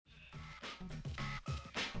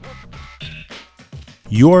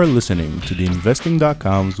You're listening to the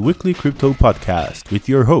Investing.com's weekly crypto podcast with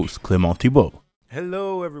your host, Clément Thibault.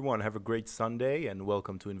 Hello, everyone. Have a great Sunday and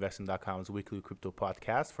welcome to Investing.com's weekly crypto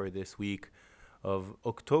podcast for this week of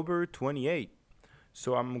October 28th.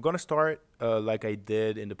 So I'm going to start like I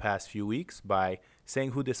did in the past few weeks by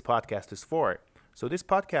saying who this podcast is for. So this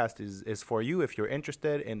podcast is for you if you're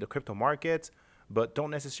interested in the crypto markets, but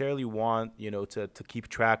don't necessarily want, to keep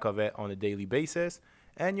track of it on a daily basis.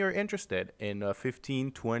 And you're interested in a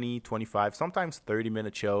 15, 20, 25, sometimes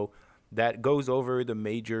 30-minute show that goes over the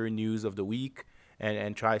major news of the week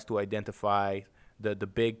and tries to identify the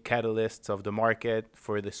big catalysts of the market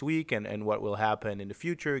for this week and what will happen in the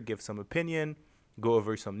future, give some opinion, go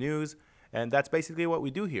over some news. And that's basically what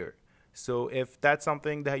we do here. So if that's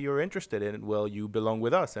something that you're interested in, well, you belong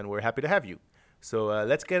with us and we're happy to have you. So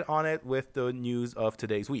let's get on it with the news of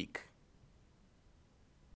today's week.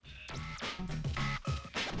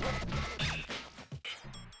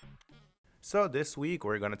 So this week,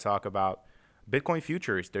 we're going to talk about Bitcoin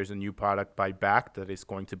futures. There's a new product by Bakkt that is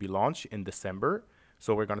going to be launched in December.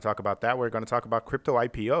 So we're going to talk about that. We're going to talk about crypto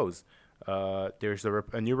IPOs. There's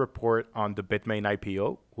a new report on the Bitmain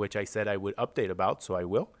IPO, which I said I would update about, so I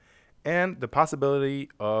will. And the possibility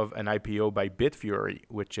of an IPO by Bitfury,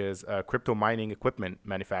 which is a crypto mining equipment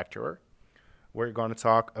manufacturer. We're going to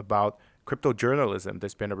talk about crypto journalism.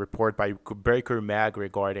 There's been a report by Breaker Mag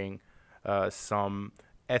regarding some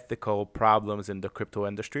ethical problems in the crypto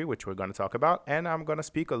industry, which we're going to talk about. And I'm going to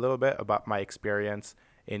speak a little bit about my experience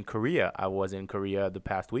in Korea. I was in Korea the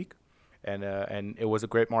past week, and it was a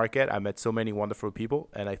great market. I met so many wonderful people,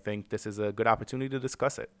 and I think this is a good opportunity to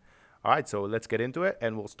discuss it. All right, so let's get into it,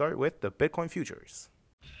 and we'll start with the Bitcoin futures.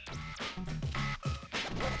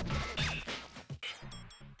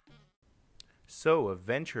 So a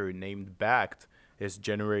venture named Bakkt is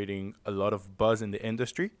generating a lot of buzz in the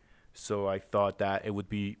industry. So I thought that it would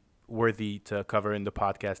be worthy to cover in the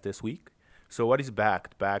podcast this week. So what is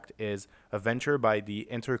Bakkt? Bakkt is a venture by the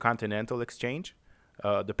Intercontinental Exchange,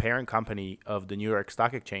 the parent company of the New York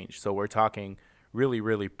Stock Exchange. So we're talking really,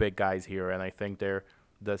 really big guys here. And I think they're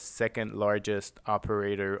the second largest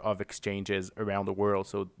operator of exchanges around the world.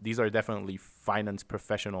 So these are definitely finance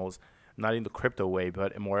professionals, not in the crypto way,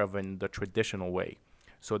 but more of in the traditional way.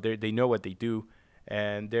 So they know what they do.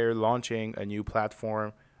 And they're launching a new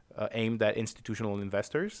platform aimed at institutional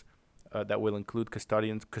investors that will include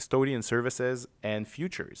custodian services and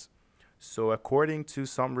futures. So according to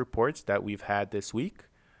some reports that we've had this week,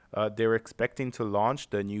 they're expecting to launch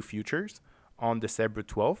the new futures on December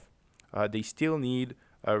 12th. They still need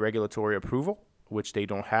regulatory approval, which they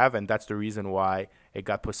don't have, and that's the reason why it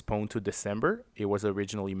got postponed to December. It was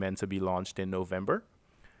originally meant to be launched in November.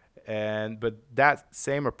 But that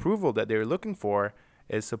same approval that they're looking for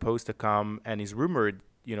is supposed to come and is rumored,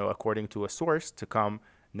 according to a source, to come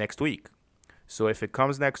next week. So if it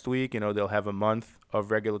comes next week, they'll have a month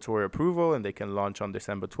of regulatory approval and they can launch on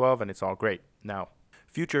December 12th and it's all great. Now,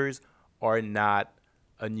 futures are not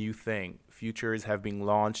a new thing. Futures have been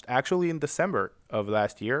launched actually in December of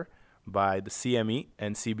last year by the CME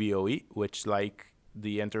and CBOE, which, like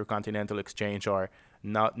the Intercontinental Exchange, are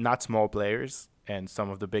not small players and some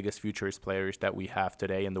of the biggest futures players that we have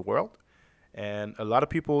today in the world. And a lot of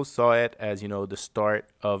people saw it as, the start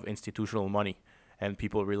of institutional money. And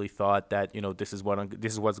people really thought that, this was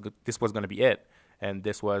going to be it. And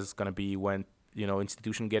this was going to be when,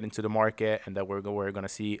 institutions get into the market and that we're going to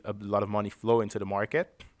see a lot of money flow into the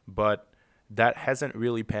market. But that hasn't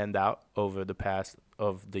really panned out over the past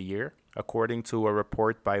of the year. According to a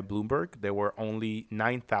report by Bloomberg, there were only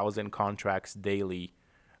 9,000 contracts daily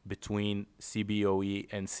between CBOE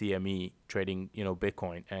and CME trading,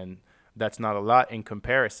 Bitcoin. And that's not a lot in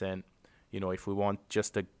comparison, if we want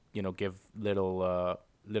just to, give little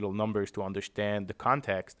numbers to understand the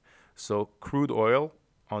context. So crude oil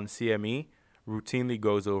on CME routinely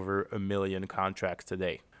goes over 1 million contracts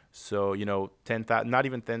today. So, 10,000, not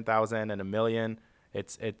even 10,000 and 1 million,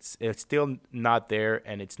 it's still not there,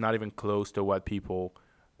 and it's not even close to what people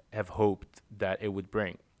have hoped that it would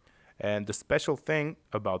bring. And the special thing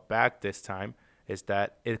about Bakkt this time is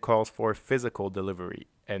that it calls for physical delivery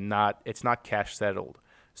and it's not cash settled.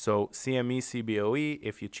 So CME, CBOE,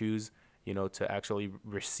 if you choose, to actually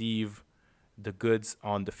receive the goods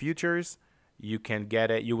on the futures, you can get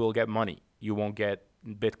it. You will get money. You won't get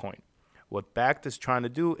Bitcoin. What Bakkt is trying to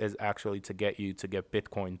do is actually to get you to get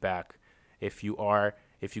Bitcoin back. If you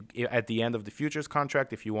at the end of the futures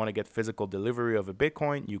contract, if you want to get physical delivery of a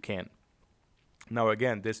Bitcoin, you can. Now,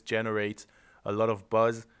 again, this generates a lot of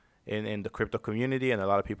buzz in the crypto community, and a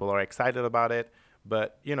lot of people are excited about it.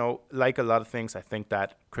 But, like a lot of things, I think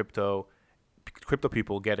that crypto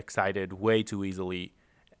people get excited way too easily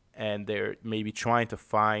and they're maybe trying to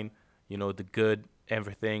find, the good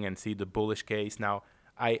everything and see the bullish case. Now,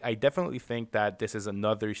 I definitely think that this is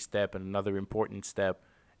another step and another important step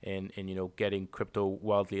in getting crypto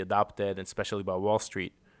widely adopted, and especially by Wall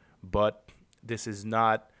Street. But this is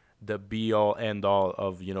not the be all end all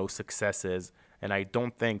of successes, and I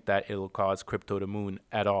don't think that it'll cause crypto to moon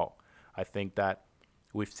at all. I think that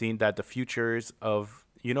we've seen that the futures of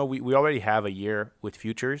we already have a year with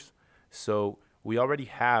futures, so we already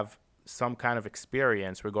have some kind of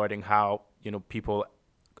experience regarding how people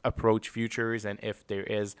approach futures and if there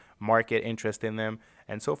is market interest in them.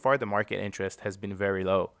 And so far, the market interest has been very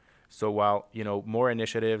low. So while more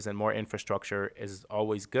initiatives and more infrastructure is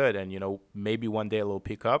always good, and maybe one day it'll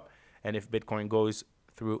pick up, and if Bitcoin goes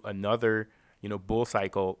through another bull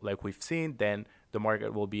cycle like we've seen, then the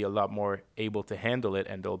market will be a lot more able to handle it,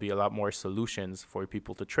 and there'll be a lot more solutions for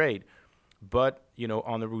people to trade. But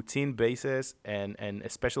on a routine basis, and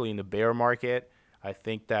especially in the bear market, I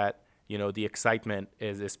think that the excitement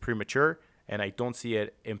is premature, and I don't see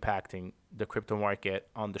it impacting the crypto market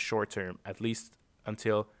on the short term, at least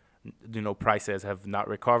until prices have not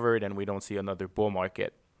recovered and we don't see another bull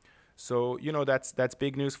market. So that's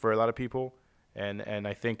big news for a lot of people, and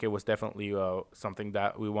I think it was definitely something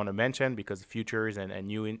that we want to mention, because futures and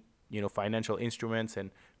new financial instruments,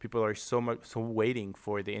 and people are so waiting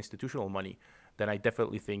for the institutional money. Then I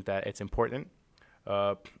definitely think that it's important.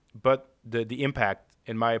 But the impact,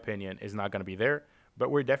 in my opinion, is not going to be there. But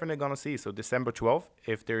we're definitely going to see. So December 12th,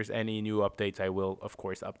 if there's any new updates, I will, of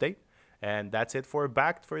course, update. And that's it for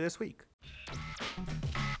Bakkt for this week.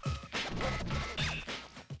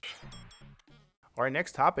 Our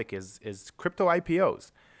next topic is crypto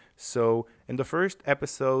IPOs. So in the first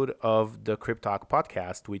episode of the Crypto Talk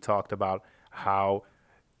podcast, we talked about how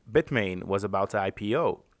Bitmain was about to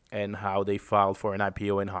IPO and how they filed for an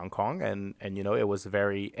IPO in Hong Kong. And it was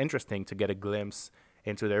very interesting to get a glimpse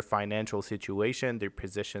into their financial situation, their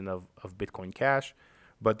position of Bitcoin Cash.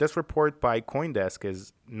 But this report by CoinDesk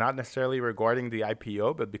is not necessarily regarding the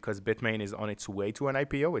IPO, but because Bitmain is on its way to an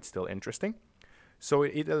IPO, it's still interesting. So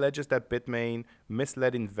it alleges that Bitmain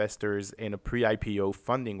misled investors in a pre-IPO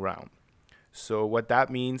funding round. So what that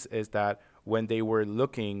means is that when they were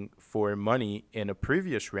looking for money in a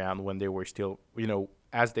previous round, when they were still,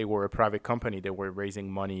 as they were a private company, they were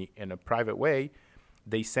raising money in a private way,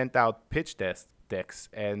 they sent out pitch decks,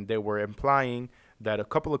 and they were implying that a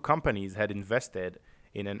couple of companies had invested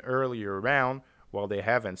in an earlier round while they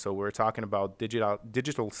haven't. So we're talking about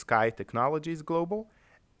Digital Sky Technologies Global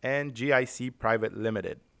and GIC Private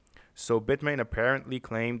Limited. So Bitmain apparently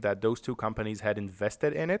claimed that those two companies had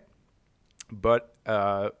invested in it, but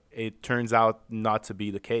it turns out not to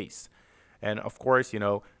be the case. And of course,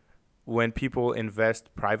 when people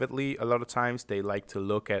invest privately, a lot of times they like to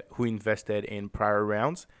look at who invested in prior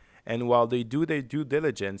rounds. And while they do their due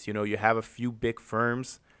diligence, you have a few big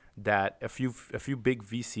firms, that a few big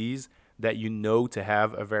VCs that to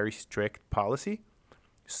have a very strict policy.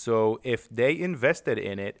 So if they invested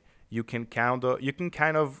in it, you can kind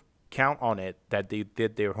of count on it that they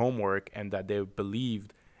did their homework and that they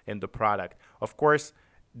believed in the product. Of course,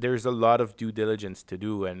 there's a lot of due diligence to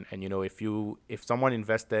do, and if someone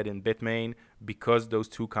invested in Bitmain because those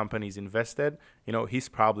two companies invested, he's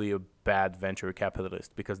probably a bad venture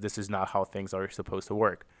capitalist, because this is not how things are supposed to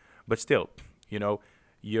work. But still,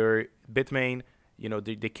 your Bitmain,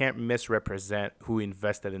 they can't misrepresent who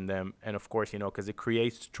invested in them. And of course, because it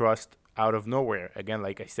creates trust out of nowhere. Again,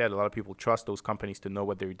 like I said, a lot of people trust those companies to know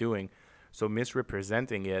what they're doing. So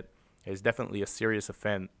misrepresenting it is definitely a serious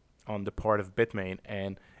offense on the part of Bitmain.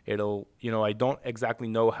 And it'll, I don't exactly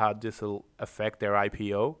know how this will affect their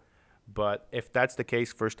IPO. But if that's the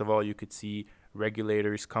case, first of all, you could see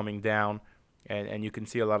regulators coming down, and you can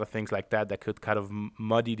see a lot of things like that could kind of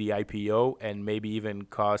muddy the IPO and maybe even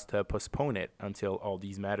cause to postpone it until all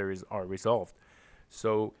these matters are resolved.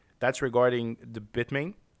 So that's regarding the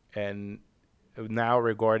Bitmain. And now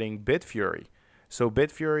regarding Bitfury. So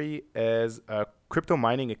Bitfury is a crypto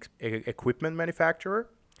mining equipment manufacturer.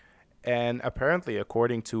 And apparently,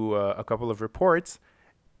 according to a couple of reports,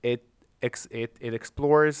 it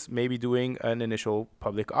explores maybe doing an initial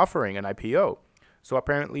public offering, an IPO. So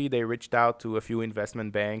apparently they reached out to a few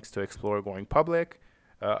investment banks to explore going public.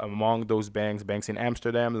 Among those banks in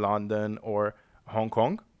Amsterdam, London, or Hong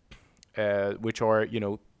Kong, which are,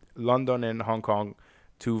 London and Hong Kong,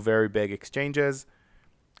 two very big exchanges.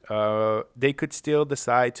 They could still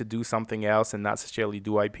decide to do something else and not necessarily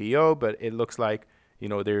do IPO, but it looks like,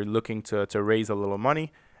 they're looking to raise a little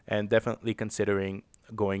money and definitely considering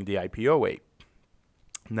going the IPO way.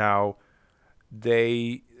 Now,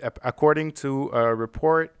 according to a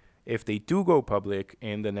report, if they do go public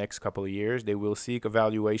in the next couple of years, they will seek a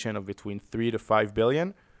valuation of between 3 to 5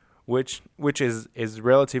 billion, which is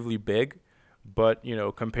relatively big, but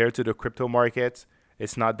compared to the crypto markets,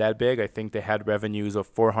 it's not that big. I think they had revenues of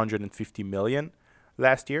 450 million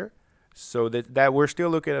last year, so that we're still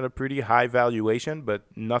looking at a pretty high valuation, but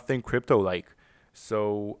nothing crypto like.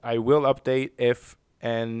 So I will update if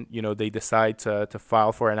and they decide to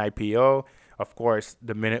file for an IPO. Of course,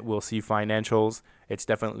 the minute we'll see financials, it's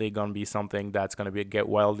definitely going to be something that's going to be get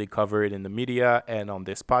wildly covered in the media and on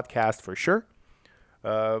this podcast for sure.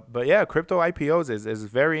 But yeah, crypto IPOs is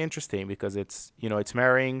very interesting because it's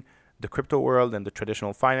marrying the crypto world and the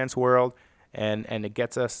traditional finance world, and it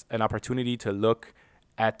gets us an opportunity to look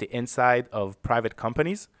at the inside of private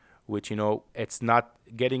companies, which it's not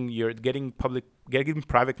getting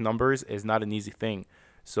private numbers is not an easy thing.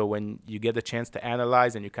 So when you get the chance to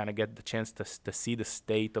analyze and you kind of get the chance to see the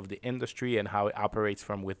state of the industry and how it operates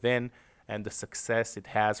from within and the success it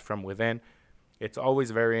has from within, it's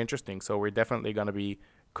always very interesting. So we're definitely going to be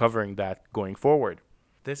covering that going forward.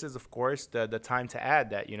 This is, of course, the time to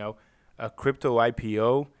add that, a crypto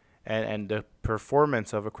IPO and the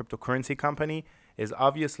performance of a cryptocurrency company is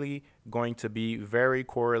obviously going to be very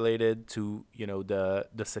correlated to,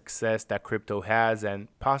 the success that crypto has and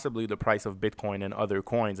possibly the price of Bitcoin and other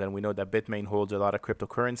coins. And we know that Bitmain holds a lot of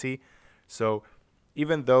cryptocurrency. So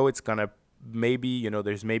even though it's going to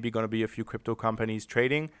there's maybe going to be a few crypto companies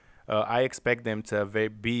trading, I expect them to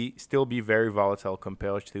still be very volatile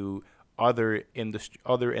compared to other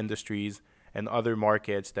industries and other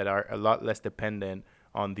markets that are a lot less dependent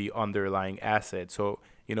on the underlying asset. So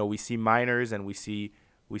we see miners and we see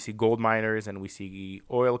gold miners and we see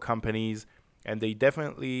oil companies, and they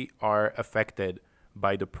definitely are affected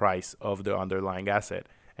by the price of the underlying asset.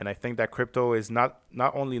 And I think that crypto is not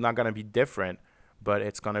only not going to be different, but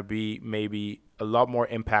it's going to be maybe a lot more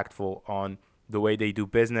impactful on the way they do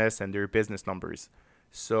business and their business numbers.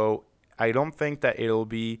 So I don't think that it'll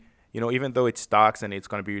be, even though it's stocks and it's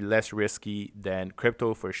going to be less risky than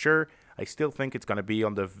crypto for sure, I still think it's going to be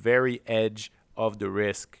on the very edge of the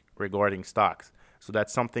risk regarding stocks. So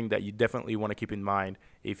that's something that you definitely want to keep in mind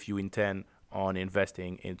if you intend on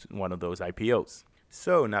investing in one of those IPOs.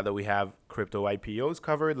 So now that we have crypto IPOs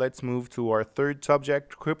covered, let's move to our third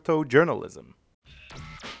subject, crypto journalism.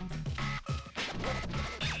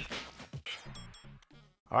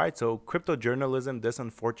 All right, so crypto journalism, this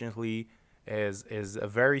unfortunately is a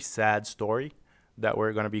very sad story that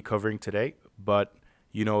we're going to be covering today, but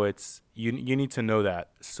it's you need to know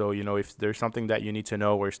that. So if there's something that you need to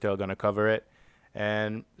know, we're still going to cover it.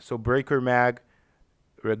 And so Breaker Mag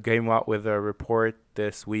came out with a report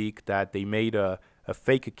this week that they made a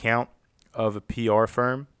fake account of a PR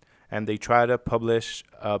firm, and they try to publish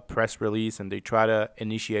a press release and they try to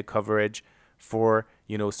initiate coverage for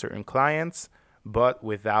certain clients, but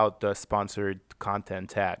without the sponsored content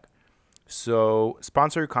tag. So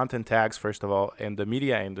sponsored content tags, first of all, in the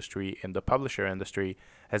media industry, in the publisher industry,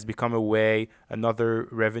 has become another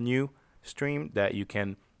revenue stream that you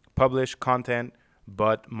can publish content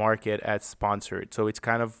but market as sponsored. So it's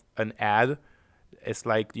kind of an ad. It's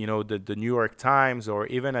like, the New York Times or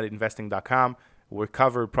even at investing.com, we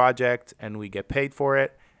cover project and we get paid for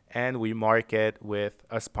it, and we market with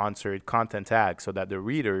a sponsored content tag so that the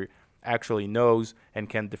reader actually knows and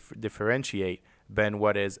can differentiate between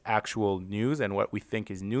what is actual news and what we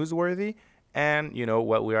think is newsworthy, and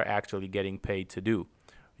what we are actually getting paid to do,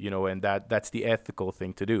 and that's the ethical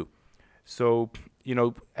thing to do. So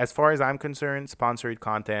as far as I'm concerned, sponsored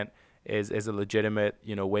content is a legitimate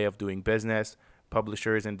way of doing business.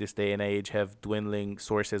 Publishers in this day and age have dwindling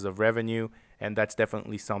sources of revenue, and that's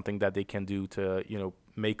definitely something that they can do to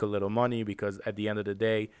make a little money, because at the end of the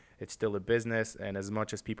day, it's still a business. And as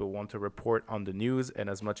much as people want to report on the news and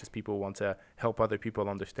as much as people want to help other people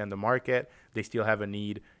understand the market, they still have a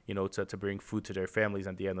need to bring food to their families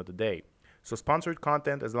at the end of the day. So sponsored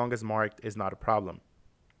content, as long as marked, is not a problem.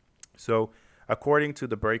 So according to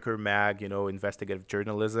the Breaker Mag, investigative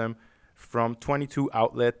journalism, from 22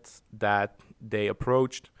 outlets that they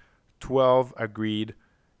approached, 12 agreed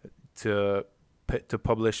to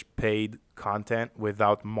publish paid content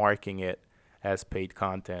without marking it as paid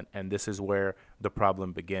content. And this is where the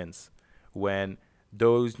problem begins. When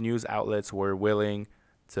those news outlets were willing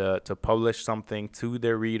to publish something to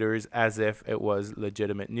their readers as if it was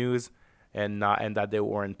legitimate news and that they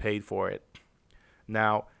weren't paid for it.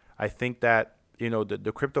 Now, I think that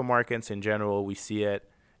the crypto markets in general, we see it,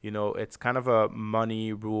 it's kind of a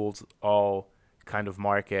money rules all kind of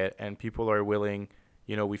market, and people are willing,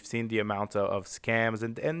 we've seen the amount of scams,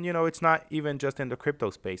 and it's not even just in the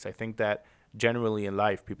crypto space. I think that generally in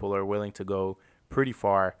life, people are willing to go pretty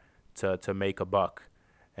far to make a buck,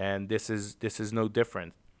 and this is no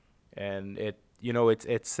different. And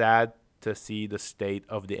it's sad to see the state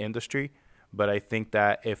of the industry, but I think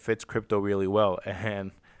that it fits crypto really well.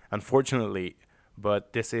 And unfortunately,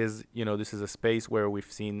 but this is a space where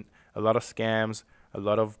we've seen a lot of scams, a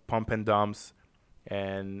lot of pump and dumps,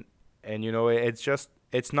 and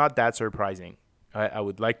it's not that surprising. I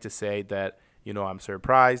would like to say that I'm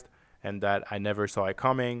surprised and that I never saw it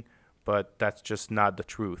coming, but that's just not the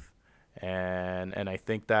truth. And I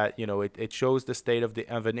think that it shows the state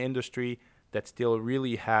of an industry that still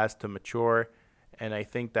really has to mature. And I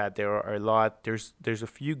think that there's a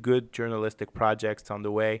few good journalistic projects on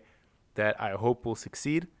the way that I hope will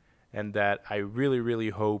succeed, and that I really really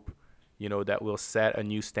hope that will set a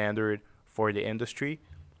new standard for the industry.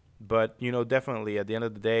 But definitely at the end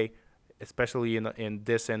of the day, especially in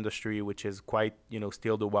this industry, which is quite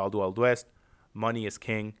still the wild west, money is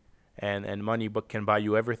king, and money but can buy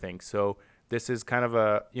you everything. So this is kind of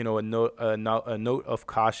a note of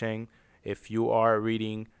caution. If you are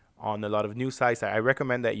reading on a lot of news sites, I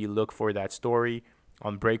recommend that you look for that story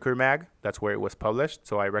on Breaker Mag. That's where it was published.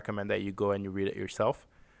 So I recommend that you go and you read it yourself.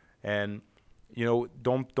 And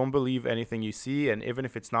don't believe anything you see. And even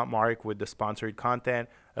if it's not marked with the sponsored content,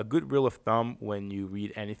 a good rule of thumb when you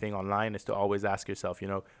read anything online is to always ask yourself,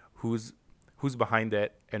 who's who's behind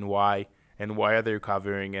it and why are they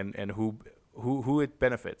covering, and who it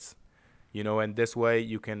benefits. And this way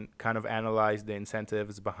you can kind of analyze the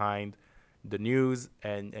incentives behind the news,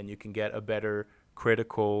 and you can get a better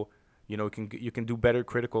critical, you can do better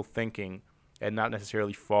critical thinking and not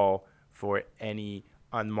necessarily fall for any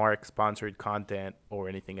unmarked sponsored content or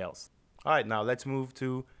anything else. All right, now let's move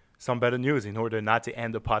to some better news in order not to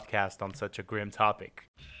end the podcast on such a grim topic.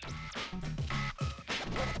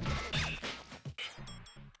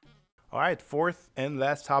 All right, fourth and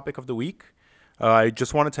last topic of the week. I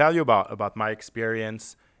just want to tell you about my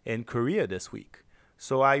experience in Korea this week.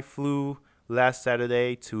 So I flew last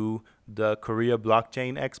Saturday to the Korea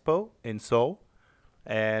Blockchain Expo in Seoul,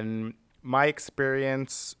 and my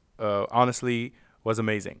experience honestly was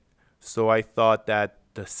amazing. So I thought that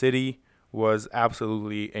the city was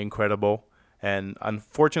absolutely incredible, and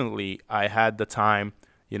unfortunately, I had the time.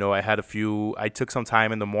 I took some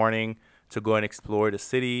time in the morning to go and explore the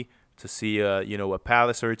city, to see a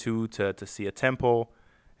palace or two, to see a temple,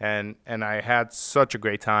 and I had such a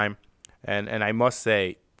great time. And I must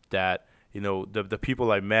say that the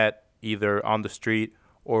people I met either on the street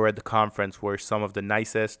or at the conference were some of the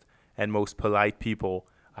nicest and most polite people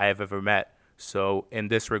I have ever met. So in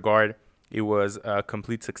this regard, it was a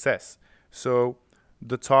complete success. So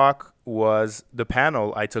the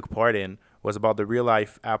panel I took part in was about the real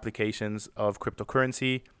life applications of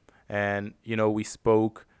cryptocurrency. And, we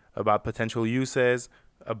spoke about potential uses,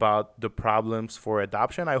 about the problems for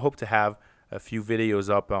adoption. I hope to have a few videos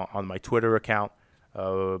up on my Twitter account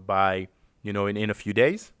by, in a few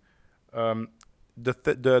days.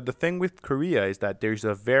 The thing with Korea is that there's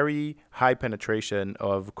a very high penetration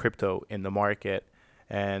of crypto in the market,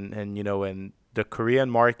 and the Korean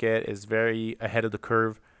market is very ahead of the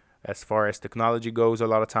curve as far as technology goes a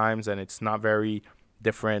lot of times, and it's not very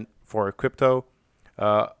different for crypto.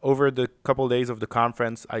 Over the couple days of the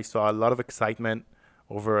conference, I saw a lot of excitement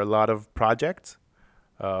over a lot of projects,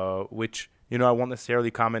 which I won't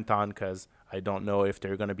necessarily comment on because I don't know if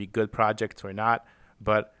they're going to be good projects or not.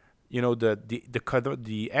 But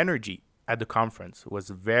the energy at the conference was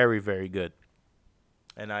very very good,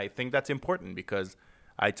 and I think that's important because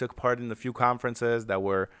I took part in a few conferences that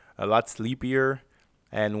were a lot sleepier,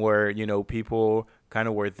 and where people kind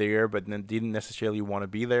of were there but then didn't necessarily want to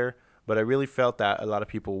be there. But I really felt that a lot of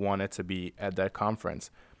people wanted to be at that conference.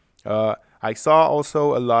 I saw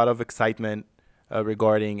also a lot of excitement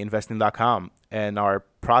regarding investing.com and our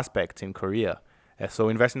prospects in Korea. So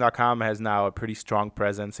investing.com has now a pretty strong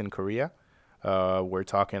presence in Korea. We're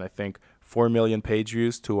talking, I think, 4 million page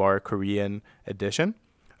views to our Korean edition.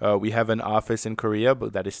 We have an office in Korea,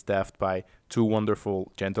 but that is staffed by two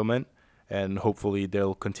wonderful gentlemen, and hopefully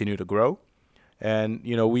they'll continue to grow. And,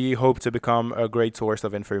 we hope to become a great source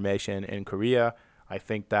of information in Korea. I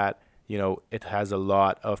think that, it has a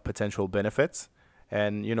lot of potential benefits.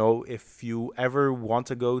 And, if you ever want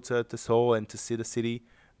to go to Seoul and to see the city,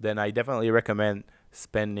 then I definitely recommend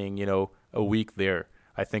spending, a week there.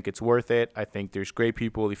 I think it's worth it. I think there's great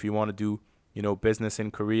people if you want to do, business in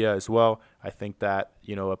Korea as well. I think that,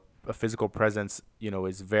 a physical presence,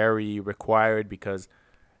 is very required because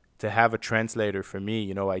to have a translator for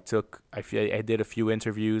me, I did a few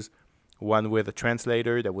interviews, one with a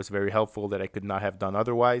translator that was very helpful that I could not have done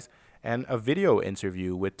otherwise, and a video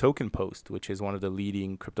interview with Token Post, which is one of the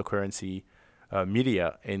leading cryptocurrency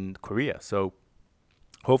media in Korea. So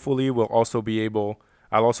hopefully I'll also be able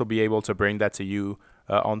to bring that to you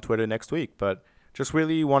on Twitter next week. But just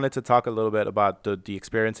really wanted to talk a little bit about the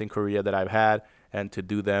experience in Korea that I've had, and to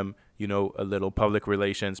do them, a little public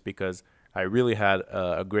relations, because I really had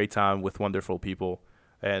a great time with wonderful people.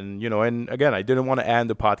 And again, I didn't want to end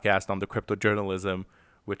the podcast on the crypto journalism,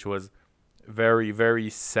 which was very, very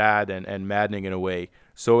sad and maddening in a way.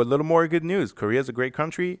 So a little more good news. Korea is a great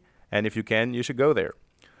country, and if you can, you should go there.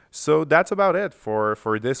 So that's about it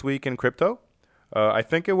for this week in crypto. I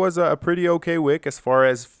think it was a pretty okay week as far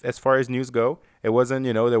as news go. It wasn't,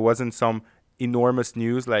 there wasn't some enormous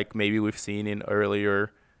news like maybe we've seen in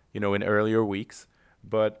earlier weeks.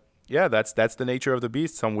 But yeah, that's the nature of the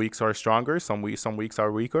beast. Some weeks are stronger, some weeks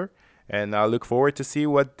are weaker, and I look forward to see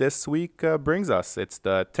what this week brings us. It's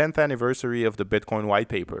the 10th anniversary of the Bitcoin white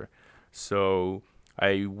paper, so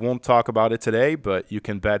I won't talk about it today, but you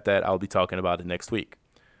can bet that I'll be talking about it next week.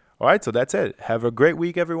 All right, so that's it. Have a great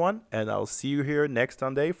week, everyone, and I'll see you here next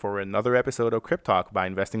Sunday for another episode of Crypto Talk by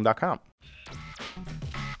Investing.com.